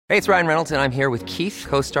Hey, it's Ryan Reynolds, and I'm here with Keith,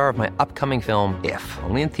 co-star of my upcoming film, If,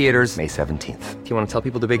 only in theaters May 17th. Do you want to tell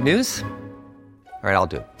people the big news? All right, I'll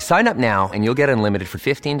do it. Sign up now and you'll get unlimited for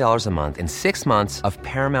 $15 a month and 6 months of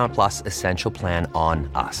Paramount Plus Essential Plan on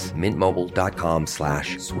us.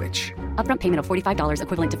 MintMobile.com/switch. Upfront payment of $45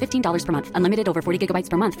 equivalent to $15 per month. Unlimited over 40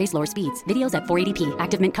 gigabytes per month. Face lower speeds. Videos at 480p.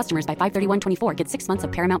 Active Mint customers by 531.24 get 6 months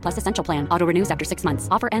of Paramount Plus Essential Plan. Auto renews after 6 months.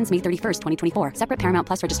 Offer ends May 31st, 2024. Separate Paramount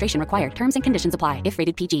Plus registration required. Terms and conditions apply if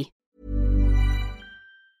rated PG.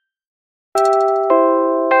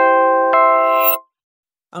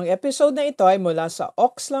 Ang episode na ito ay mula sa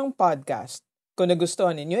Oxlang Podcast. Kung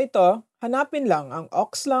nagustuhan ninyo ito, hanapin lang ang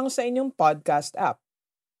Oxlang sa inyong podcast app.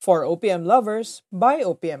 For OPM lovers, by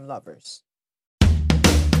OPM lovers.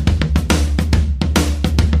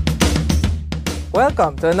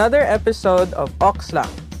 Welcome to another episode of Oxlang.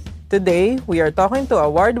 Today, we are talking to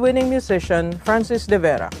award-winning musician Francis De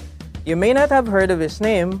Vera. You may not have heard of his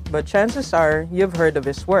name, but chances are you've heard of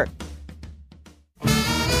his work.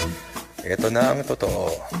 Ito na ang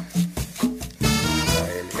totoo.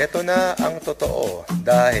 Ito na ang totoo.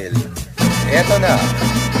 Dahil ito na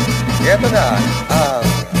ang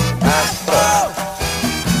Astro.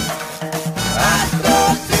 Astro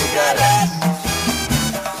Cigarettes.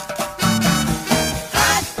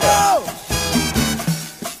 Astro.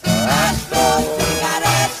 Astro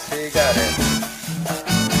Cigarettes.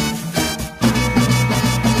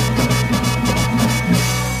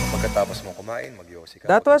 Pagkatapos mong kumain, magyosi ka.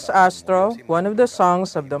 That was Astro, one of the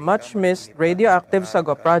songs of the much-missed Radioactive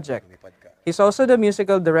Sago project. He's also the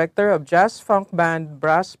musical director of jazz-funk band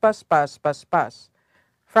Brass Pas Pas Pas Pas.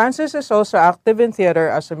 Francis is also active in theater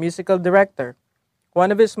as a musical director.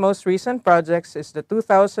 One of his most recent projects is the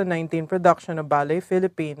 2019 production of Ballet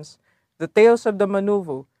Philippines, The Tales of the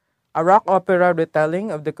Manuvu, a rock opera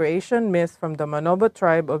retelling of the creation myth from the Manobo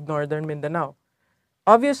tribe of northern Mindanao.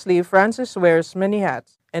 Obviously, Francis wears many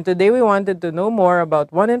hats, and today we wanted to know more about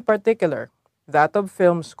one in particular, that of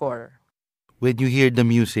film score. When you hear the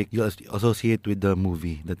music, you associate with the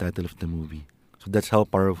movie, the title of the movie. So that's how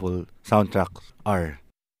powerful soundtracks are.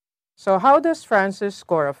 So how does Francis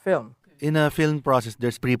score a film? In a film process,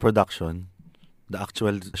 there's pre-production, the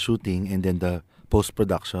actual shooting, and then the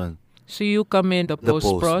post-production. So you come in the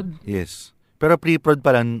post-prod? Yes. Pero pre-prod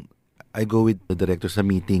pa lang, I go with the director sa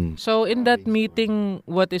meeting. So in that meeting,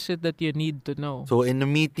 what is it that you need to know? So in the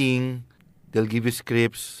meeting, they'll give you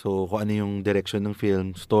scripts, so kung ano yung direction ng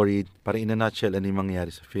film, story, para in a nutshell, ano yung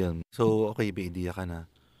mangyayari sa film. So, okay, may idea ka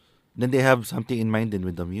na. Then they have something in mind din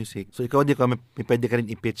with the music. So ikaw, may pwede ka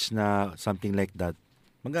rin i-pitch na something like that.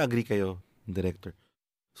 Mag-agree kayo, director.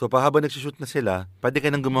 So, habang nagsushoot na sila, pwede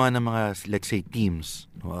ka nang gumawa ng mga, let's say,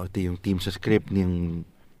 teams. Ito yung team sa script, ng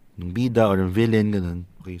bida or ng villain, ganun.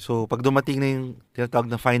 Okay, so pag dumating na yung tinatawag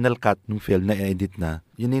na final cut ng film na i-edit na,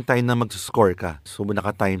 yun yung time na mag-score ka. So,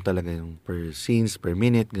 naka-time talaga yung per scenes, per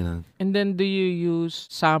minute, ganun. And then, do you use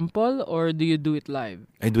sample or do you do it live?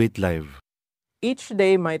 I do it live. Each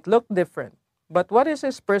day might look different, but what is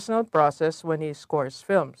his personal process when he scores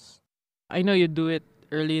films? I know you do it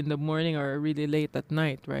early in the morning or really late at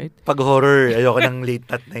night, right? Pag horror, ayoko ng late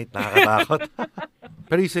at night, nakakatakot.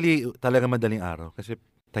 Pero usually, talaga madaling araw kasi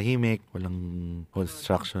tahimik, walang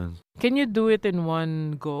constructions. Can you do it in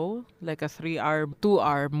one go? Like a 3-hour,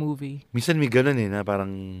 2-hour movie? Minsan may ganun na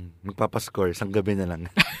parang magpapascore, isang gabi na lang.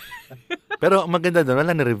 Pero maganda doon,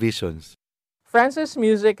 wala na revisions. Francis'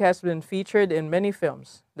 music has been featured in many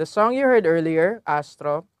films. The song you heard earlier,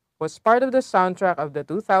 Astro, was part of the soundtrack of the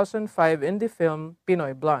 2005 indie film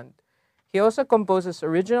Pinoy Blonde. He also composes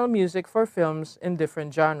original music for films in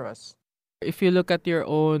different genres. If you look at your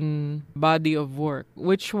own body of work,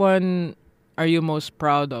 which one are you most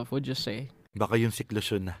proud of, would you say? Baka yung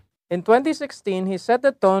Seclusion na. In 2016, he set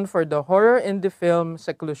the tone for the horror indie film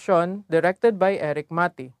Seclusion, directed by Eric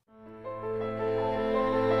Mati.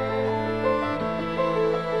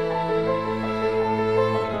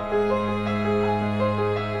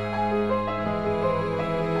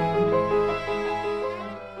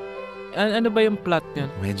 Ano ba yung plot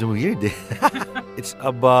niyan? Medyo weird eh. It's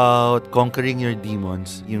about conquering your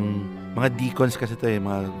demons. Yung mga deacons kasi ito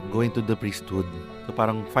mga going to the priesthood. So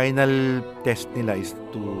parang final test nila is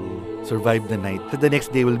to survive the night. So the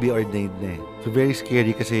next day will be ordained na eh. So very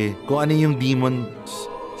scary kasi kung ano yung demons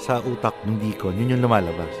sa utak ng deacon, yun yung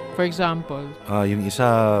lumalabas. For example? Yung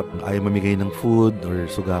isa ayaw mamigay ng food or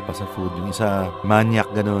suga pa sa food. Yung isa maniac,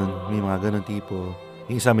 ganun. May mga ganun tipo.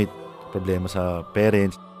 Yung isa may problema sa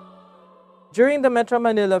parents. During the Metro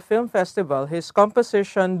Manila Film Festival, his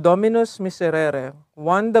composition Dominus Miserere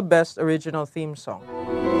won the Best Original Theme Song.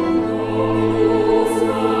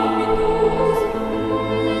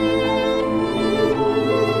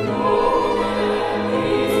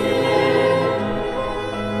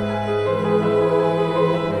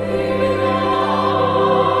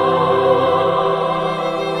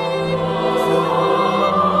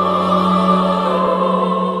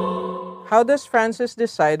 How does Francis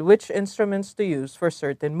decide which instruments to use for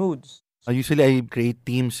certain moods? Usually, I create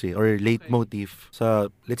themes or leitmotif sa,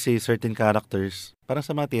 let's say, certain characters. Parang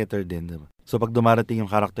sa mga theater din, diba? So, pag dumarating yung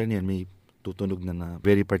character niyan, may tutunog na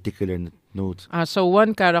very particular notes. So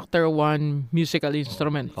one character, one musical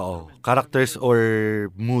instrument. Oo. Characters or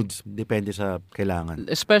moods, depende sa kailangan.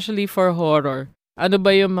 Especially for horror. Ano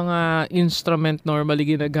ba yung mga instrument normally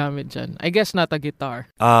ginagamit dyan? I guess not a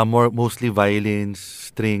guitar. Mostly violins,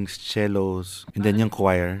 strings, cellos, and then yung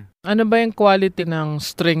choir. Ano ba yung quality ng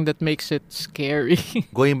string that makes it scary?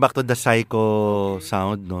 Going back to the psycho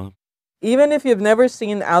sound, no? Even if you've never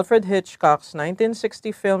seen Alfred Hitchcock's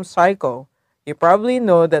 1960 film Psycho, you probably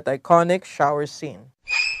know that iconic shower scene.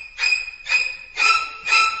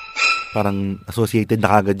 Parang associated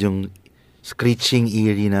na kagad yung screeching,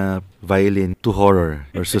 eerie na violin to horror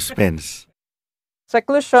or suspense.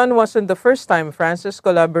 Seclusion wasn't the first time Francis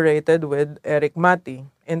collaborated with Eric Maty.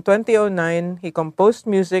 In 2009, he composed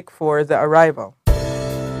music for The Arrival.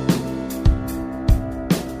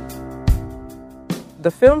 The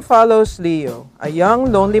film follows Leo, a young,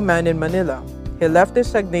 lonely man in Manila. He left his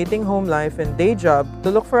stagnating home life and day job to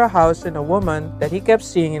look for a house and a woman that he kept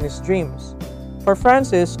seeing in his dreams. For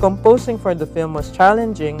Francis, composing for the film was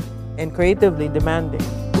challenging and creatively demanding.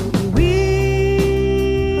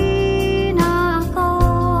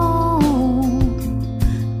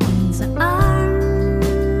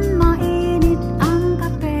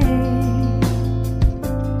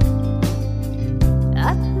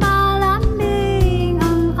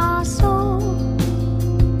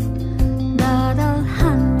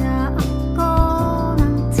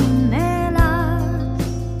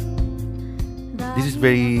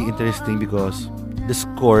 Very interesting because the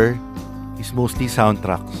score is mostly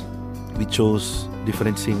soundtracks. We chose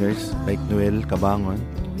different singers like Noel Cabangon,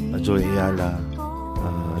 Joy Ayala,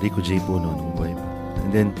 Rico J. Puno, and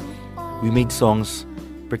then we made songs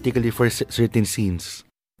particularly for certain scenes.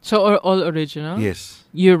 So all original? Yes.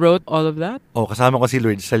 You wrote all of that? Kasama ko si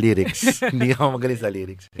Lourdes sa lyrics. Hindi ako magaling sa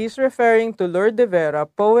lyrics. He's referring to Lourdes de Vera,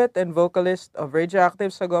 poet and vocalist of Radioactive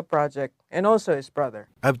Sago Project, and also his brother.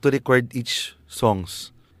 I have to record each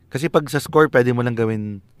songs. Kasi pag sa score, pwede mo lang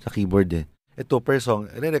gawin sa keyboard eh. Ito, per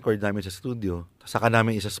song, re-record namin sa studio. Saka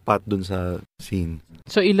namin isa-spot dun sa scene.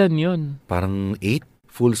 So ilan yun? Parang 8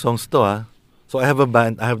 full songs to So I have a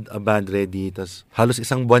band ready. Tas halos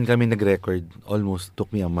isang buwan kami nag-record. Almost took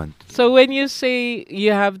me a month. So when you say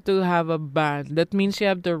you have to have a band, that means you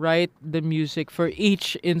have to write the music for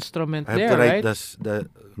each instrument I have there, to write right? the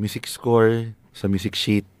music score sa music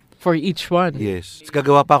sheet. For each one? Yes. Tapos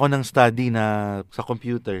gagawa pa ako ng study na sa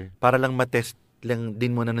computer para lang matest lang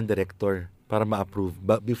din muna ng director para ma-approve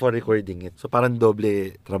before recording it. So parang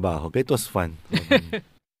doble trabaho. But it was fun.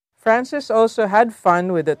 Francis also had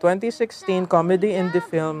fun with the 2016 comedy indie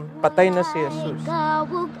film Patay na si Jesus.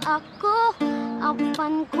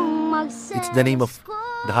 It's the name of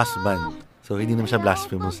the husband. So hindi naman siya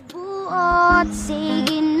blasphemous.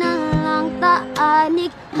 Sige na lang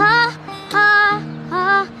taanik, ha, ha,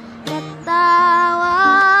 ha, katawa.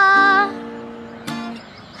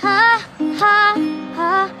 Ha, ha,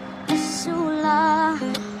 ha, asula.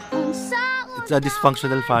 It's a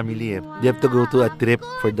dysfunctional family. They have to go to a trip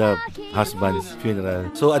for the husband's funeral.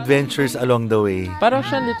 So adventures along the way. Parang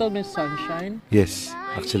siya Little Miss Sunshine. Yes,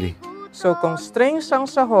 actually. So kung strings ang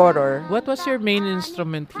sa horror, What was your main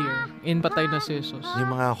instrument here in Patay na si Jesus?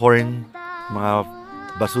 Yung mga horn, mga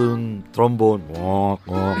bassoon, trombone.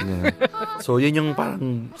 Ganyan. So yun yung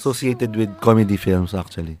parang associated with comedy films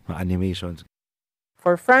actually. Mga animations.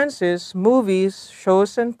 for Francis, movies,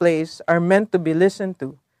 shows, and plays are meant to be listened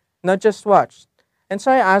to, not just watched. And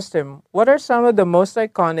so I asked him, what are some of the most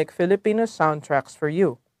iconic Filipino soundtracks for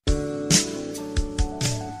you?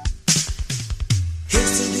 Here's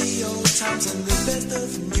to the old times and the best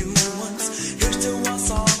of new ones. Here's to our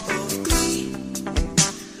song of glee.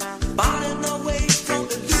 Bottom away from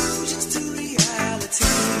illusions to realities.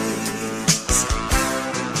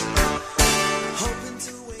 Hoping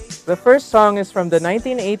to wait. The first song is from the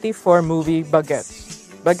 1984 movie Baguettes.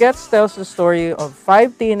 Baguettes tells the story of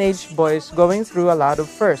 5 teenage boys going through a lot of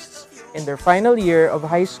firsts in their final year of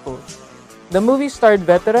high school. The movie starred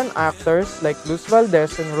veteran actors like Luz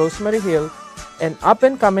Valdez and Rosemary Hill, and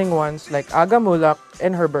up-and-coming ones like Aga Mulak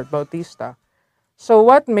and Herbert Bautista. So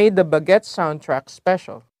what made the Baguettes soundtrack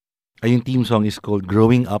special? Yung theme song is called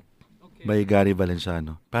Growing Up by Gary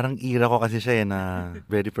Valenciano. Parang era ko kasi siya na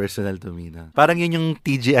very personal to me. Na. Parang yun yung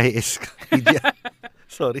TGIS.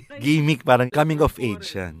 Sorry. Gimmick, parang coming of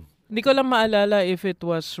age yan. Hindi ko lang maalala if it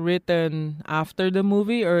was written after the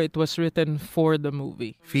movie or it was written for the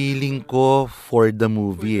movie. Feeling ko for the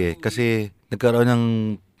movie Kasi nagkaroon ng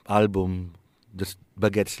album, just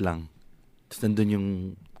bagets lang. Tapos nandun yung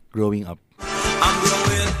growing up. I'm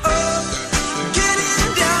growing up,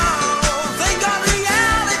 getting down. Thank God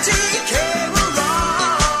reality came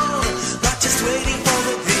around. Not just waiting for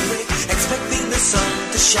the big break, expecting the sun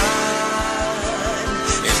to shine.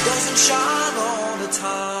 It doesn't shine all the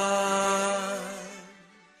time.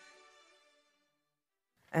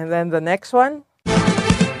 And then the next one.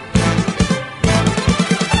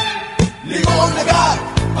 Limong lagat,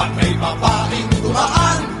 pag may babaeng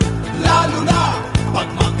dumaan, lalo na pag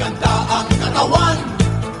maganda ang katawan,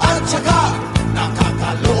 at saka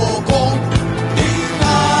nakakalokong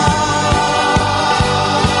tingnan.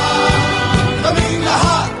 Kaming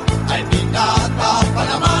lahat ay binata pa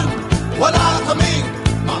naman, wala kaming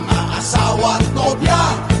mga asawa at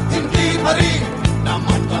nobya, hindi pa rin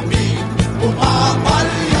naman kami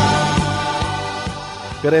pumapalya.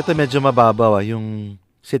 Pero ito medyo mababaw, yung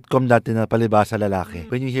sitcom dati na Palibasa Lalaki.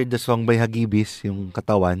 When you hear the song by Hagibis, yung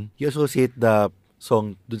Katawan, you associate the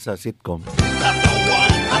song dun sa sitcom.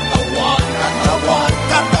 Katawan, katawan, katawan,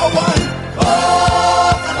 katawan,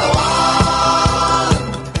 oh, katawan.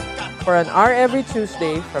 For an hour every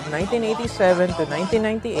Tuesday from 1987 to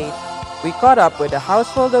 1998, we caught up with a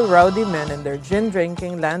household of rowdy men and their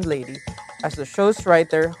gin-drinking landlady, as the show's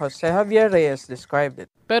writer Jose Javier Reyes described it.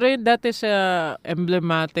 Pero yun dati sa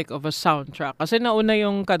emblematic of a soundtrack. Kasi nauna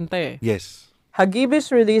yung kanta eh. Yes. Hagibis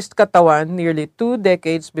released Katawan nearly 2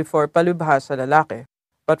 decades before Palibhasa Lalaki.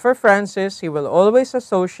 But for Francis, he will always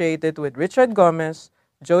associate it with Richard Gomez,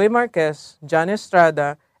 Joey Marquez, Jan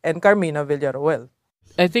Estrada, and Carmina Villarroel.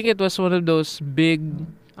 I think it was one of those big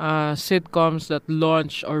sitcoms that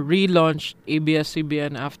launched or relaunched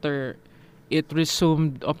ABS-CBN after it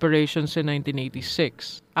resumed operations in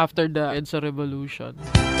 1986 after the EDSA revolution.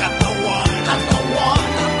 Katawan, katawan,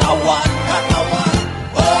 katawan, katawan,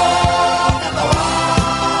 oh, katawan.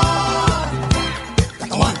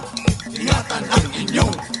 Katawan, ingatan ang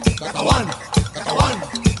inyong katawan. Katawan,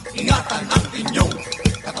 ingatan ang inyong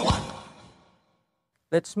katawan.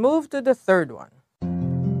 Let's move to the third one.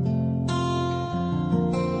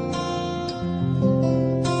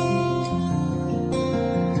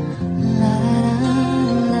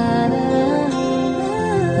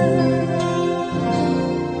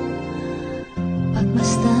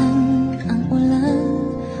 Pagmasdan ang ulan,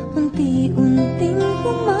 unti-unting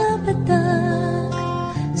pumapatak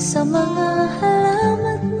sa mga halaman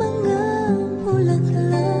at mga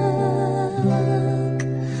bulaklak.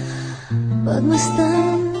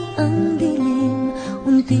 Pagmasdan ang dilim,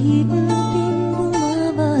 unti-unting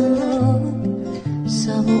bumabalot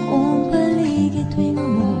sa buong paligid tuwing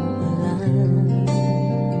umuulan.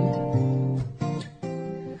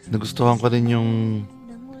 Nagustuhan ko rin yung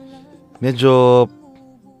medyo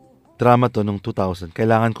drama to nung 2000.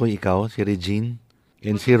 Kailangan ko ikaw, si Regine,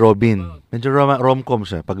 and si Robin. Medyo rom-com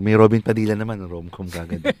siya. Pag may Robin Padilla naman, rom-com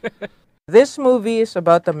kagad. This movie is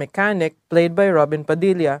about a mechanic played by Robin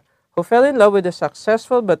Padilla who fell in love with a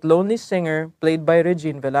successful but lonely singer played by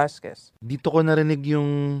Regine Velasquez. Dito ko narinig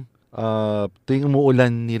yung tuwing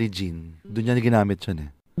umuulan ni Regine. Doon niya ginamit yun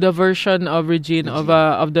eh. The version of Regine of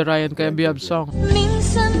the Ryan Cayabyab song.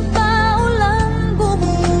 Minsan pa ulan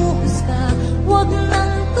bumuhos ka, huwag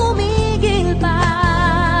nang tumigil pa.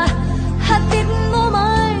 Hatid mo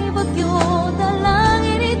may bagyo,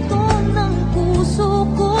 dalangin ito ng puso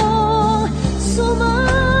ko.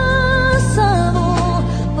 Sumasamo,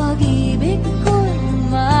 pag-ibig ko'y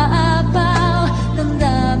umaapaw,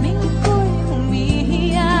 damdamin ko'y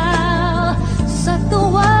humihiyaw sa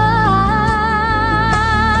tuwa.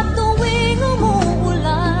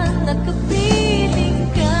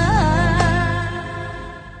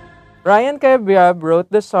 Ryan Cayabyab wrote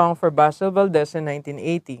the song for Basil Valdez in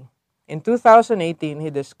 1980. In 2018, he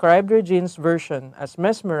described Regine's version as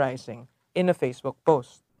mesmerizing in a Facebook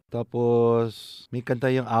post. Tapos, may kanta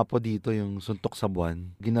yung Apo dito, yung Suntok sa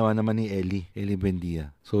Buwan. Ginawa naman ni Ellie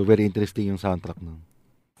Buendia. So, very interesting yung soundtrack nun.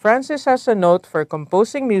 Francis has a note for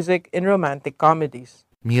composing music in romantic comedies.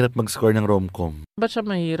 Mahirap mag-score ng rom-com. Ba't siya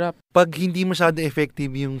mahirap? Pag hindi masyado effective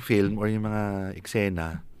yung film or yung mga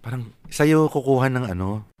eksena, parang sa'yo kukuha ng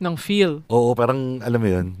ano? Ng feel. Oo, parang alam mo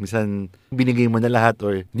yun. Minsan binigay mo na lahat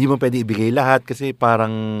or hindi mo pwede ibigay lahat kasi parang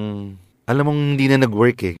alam mong hindi na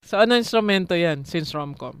nag-work eh. So ano instrumento yan since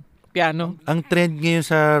rom-com? Piano? Ang trend ngayon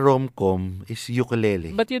sa rom-com is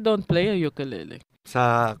ukulele. But you don't play a ukulele.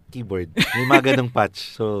 Sa keyboard. May mga ganong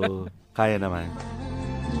patch. So, kaya naman.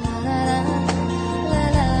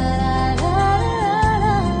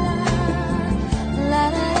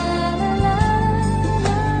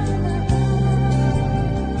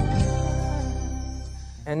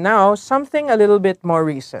 And now, something a little bit more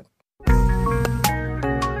recent.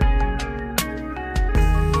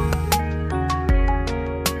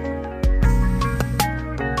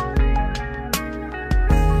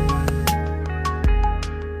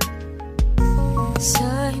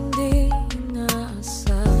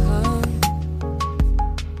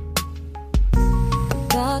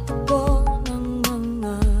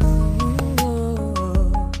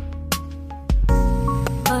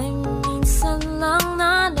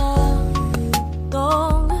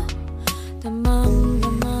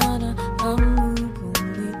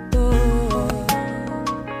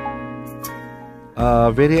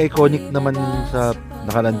 Very iconic naman sa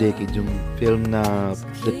nakaraang decade yung film na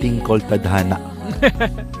The Thing Called Tadhana.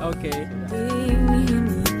 Okay.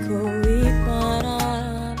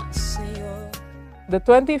 The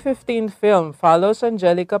 2015 film follows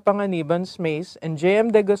Angelica Panganiban's Mace and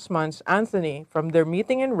J.M. De Guzman's Anthony from their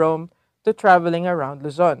meeting in Rome to traveling around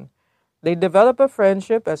Luzon. They develop a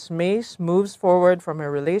friendship as Mace moves forward from a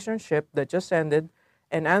relationship that just ended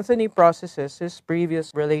and Anthony processes his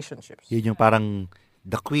previous relationships. Yun yung parang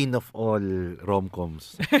the queen of all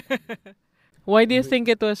rom-coms. Why do you think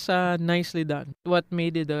it was nicely done? What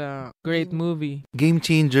made it a great movie? Game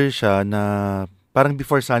changer siya na parang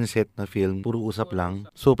before sunset na film, puro usap lang.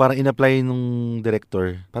 So parang in-apply nung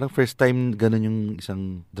director, parang first time ganun yung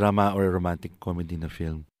isang drama or romantic comedy na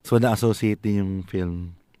film. So na-associate din yung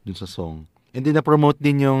film dun sa song. And then na-promote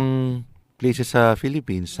din yung places sa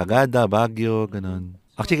Philippines, Sagada, Baguio, ganun.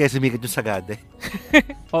 Actually, kaya sumikat yung Sagada eh.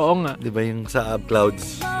 Oo nga. Di ba yung sa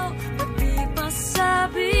clouds? Di ba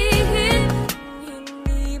sabihin,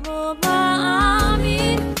 hindi mo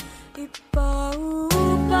maamin,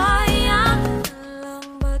 ipaubaya lang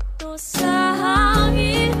bato sa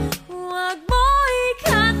hangin. Huwag mo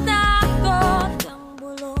ikatakot ang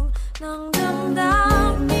bulong ng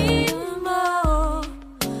damdamin mo.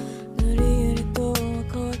 Naririto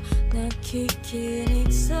ako't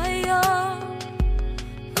nakikinig sa'yo.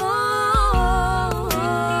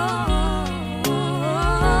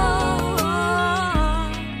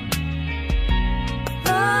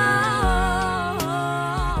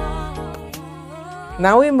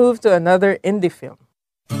 Now we move to another indie film.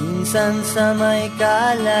 Minsan sa may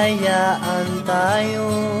kalayaan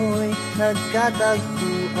tayo'y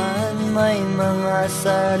nagkatagpuan. May mga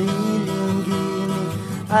sariling gimik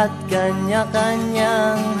at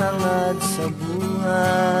kanya-kanyang hangad sa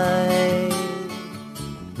buhay.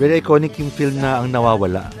 Very iconic yung film na Ang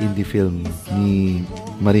Nawawala, indie film ni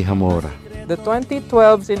Marie Hamora. The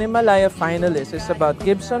 2012 Cinemalaya finalist is about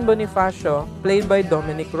Gibson Bonifacio, played by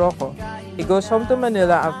Dominic Rocco. He goes home to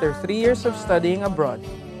Manila after 3 years of studying abroad.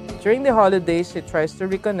 During the holidays, he tries to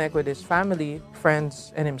reconnect with his family,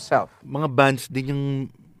 friends, and himself. Mga bands din yung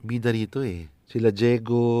bida rito eh. Sila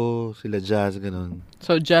Diego, sila Jazz, ganun.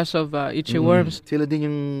 So, Jazz of Itchy Worms. Sila din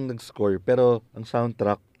yung nag-score. Pero ang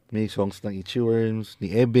soundtrack, may songs ng Itchy Worms,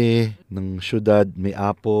 ni Ebe, ng Syudad, may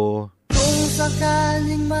Apo. Kung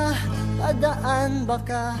sakaling mapadaan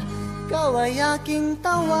baka ikaw ay aking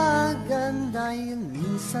tawagan. Dahil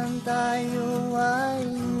minsan tayo ay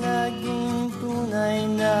naging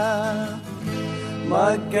tunay na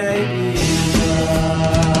magkaibigan.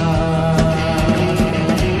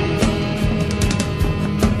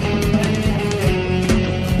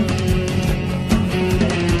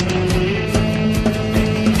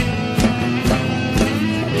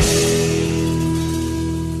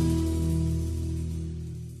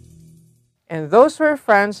 And those were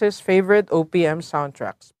France's favorite OPM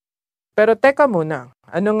soundtracks. Pero teka muna,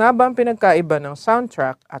 ano nga ba ang pinagkaiba ng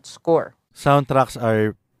soundtrack at score? Soundtracks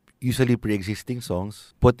are usually pre-existing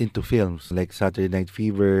songs put into films like Saturday Night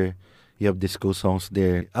Fever. You have disco songs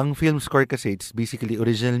there. Ang film score kasi, it's basically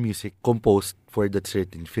original music composed for that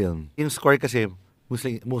certain film. Yung score kasi,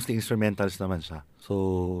 mostly instrumentals naman siya.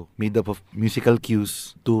 So, made up of musical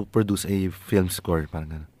cues to produce a film score.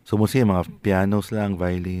 Parang gano'n. So, mostly mga pianos lang,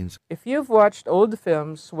 violins. If you've watched old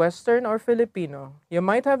films, Western or Filipino, you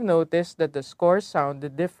might have noticed that the scores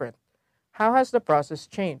sounded different. How has the process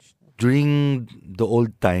changed? During the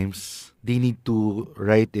old times, they need to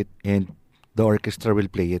write it and the orchestra will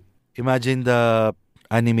play it. Imagine the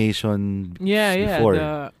animation before.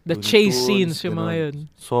 The chase scenes, yung mga yun.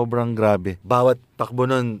 Sobrang grabe. Bawat takbo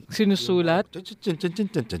nun, Sinusulat?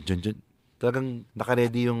 talagang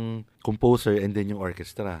nakaredy yung composer and then yung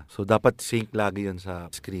orchestra. So, dapat sync lagi yun sa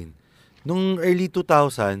screen. Nung early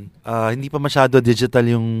 2000, hindi pa masyado digital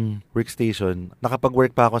yung workstation.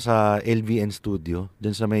 Nakapag-work pa ako sa LVN Studio,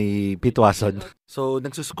 dun sa may Pitwasan. So,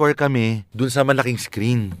 nagsuscore kami dun sa malaking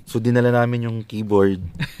screen. So, dinala namin yung keyboard.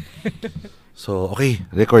 So, okay,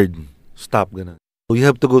 record. Stop, gano'n. So, you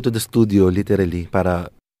have to go to the studio, literally,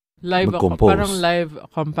 para mag-compose. Parang live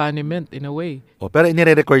accompaniment in a way. Pero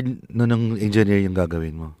inire-record ng engineer yung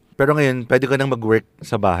gagawin mo. Pero ngayon, pwede ka nang mag-work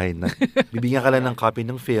sa bahay. Bibigyan ka lang ng copy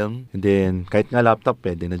ng film. And then, kahit nga laptop,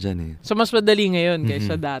 pwede na dyan eh. So, mas madali ngayon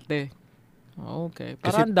kaysa dati. Okay.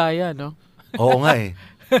 Parang daya, no? Oo nga eh.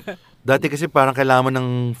 Dati kasi parang kailangan mo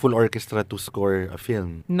ng full orchestra to score a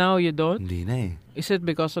film. Now you don't? Hindi na eh. Is it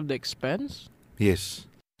because of the expense? Yes.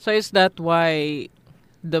 So, is that why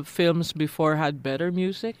the films before had better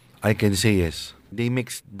music? I can say yes. They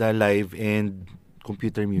mixed the live and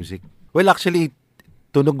computer music. Well, actually,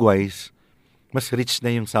 tunog-wise, mas rich na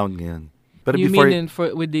yung sound ngayon. Pero You before, mean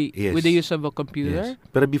with the Yes. with the use of a computer? yes.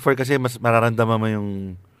 Pero before kasi mas mararamdaman mo yung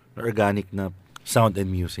organic na sound and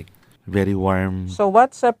music. Very warm. So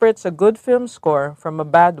what separates a good film score from a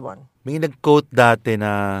bad one? May nag-quote dati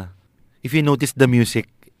na if you notice the music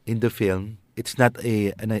in the film, it's not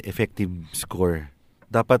an effective score.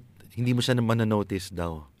 Dapat hindi mo siya naman na-notice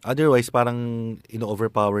daw. Otherwise, parang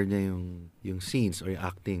ino-overpower niya yung scenes or yung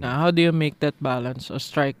acting. How do you make that balance or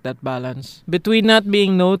strike that balance between not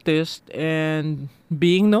being noticed and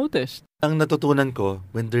being noticed? Ang natutunan ko,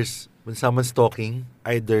 when someone's talking,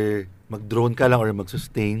 either mag-drone ka lang or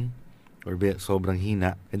mag-sustain or sobrang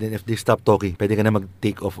hina. And then if they stop talking, pwede ka na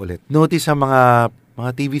mag-take off ulit. Notice sa mga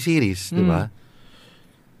TV series, di ba?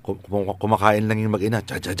 Kumakain lang yung mag-ina.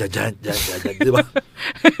 Di ba?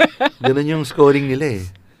 Ganun yung scoring nila eh.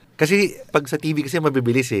 Kasi pag sa TV kasi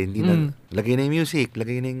mabibilis eh. Hindi na, lagay na yung music,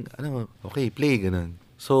 lagay na yung, okay, play, ganun.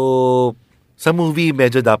 So, sa movie,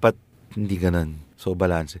 medyo dapat hindi ganun. So,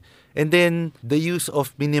 balance. And then, the use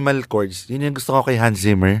of minimal chords, yun yung gusto ko kay Hans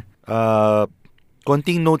Zimmer.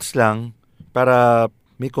 Konting notes lang para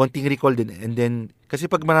may konting recall din. And then, kasi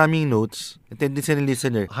pag maraming notes, ang tendency ng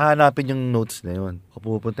listener, hahanapin yung notes na yun. O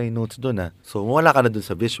pupunta yung notes doon So, wala ka na doon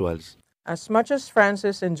sa visuals. As much as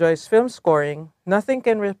Francis enjoys film scoring, nothing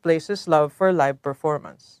can replace his love for live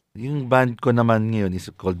performance. Yung band ko naman ngayon is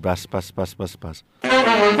called Brass Pass Pass Pass Pass.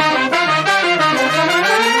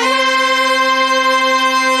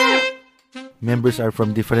 Members are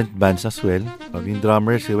from different bands as well. Yung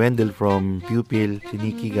drummer, si Wendell from Pupil, si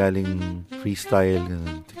Nikki galing Freestyle,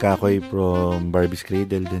 si Kakoy from Barbie's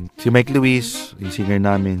Cradle, then si Mike Luis, yung singer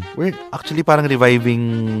namin. We're actually parang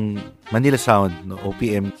reviving Manila sound, no?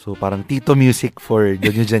 OPM. So parang Tito music for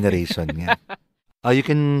the new generation. Yeah. You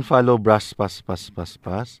can follow Brass Pass Pass Pass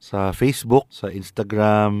Pass sa Facebook, sa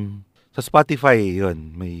Instagram, sa Spotify,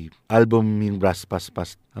 yun. May album yung Brass Pass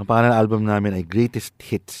Pass. Ang pangalan ng album namin ay Greatest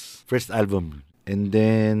Hits. First album. And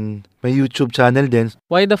then, may YouTube channel din.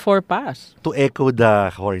 Why the 4 pass? To echo the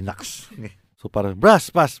Hornax. So parang, Brass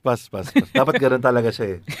Pass Pass Pass Pass. Dapat ganoon talaga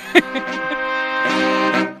siya eh.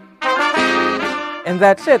 And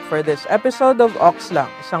that's it for this episode of Oxlang,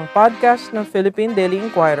 isang podcast ng Philippine Daily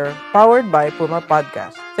Inquirer powered by Puma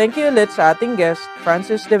Podcast. Thank you ulit sa ating guest,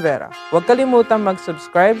 Francis De Vera. Huwag kalimutang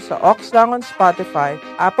mag-subscribe sa Oxlang on Spotify,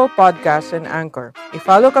 Apple Podcasts, and Anchor.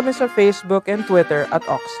 I-follow kami sa Facebook and Twitter at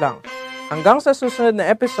Oxlang. Hanggang sa susunod na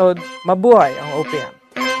episode, mabuhay ang OPM.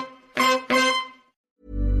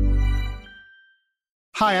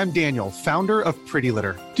 Hi, I'm Daniel, founder of Pretty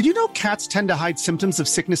Litter. Did you know cats tend to hide symptoms of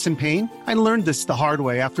sickness and pain? I learned this the hard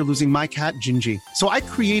way after losing my cat, Gingy. So I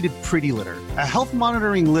created Pretty Litter, a health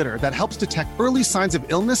monitoring litter that helps detect early signs of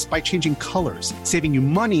illness by changing colors, saving you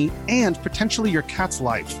money and potentially your cat's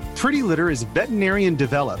life. Pretty Litter is veterinarian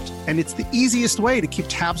developed, and it's the easiest way to keep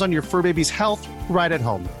tabs on your fur baby's health right at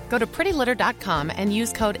home. Go to prettylitter.com and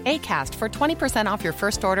use code ACAST for 20% off your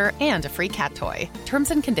first order and a free cat toy.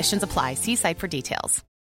 Terms and conditions apply. See site for details.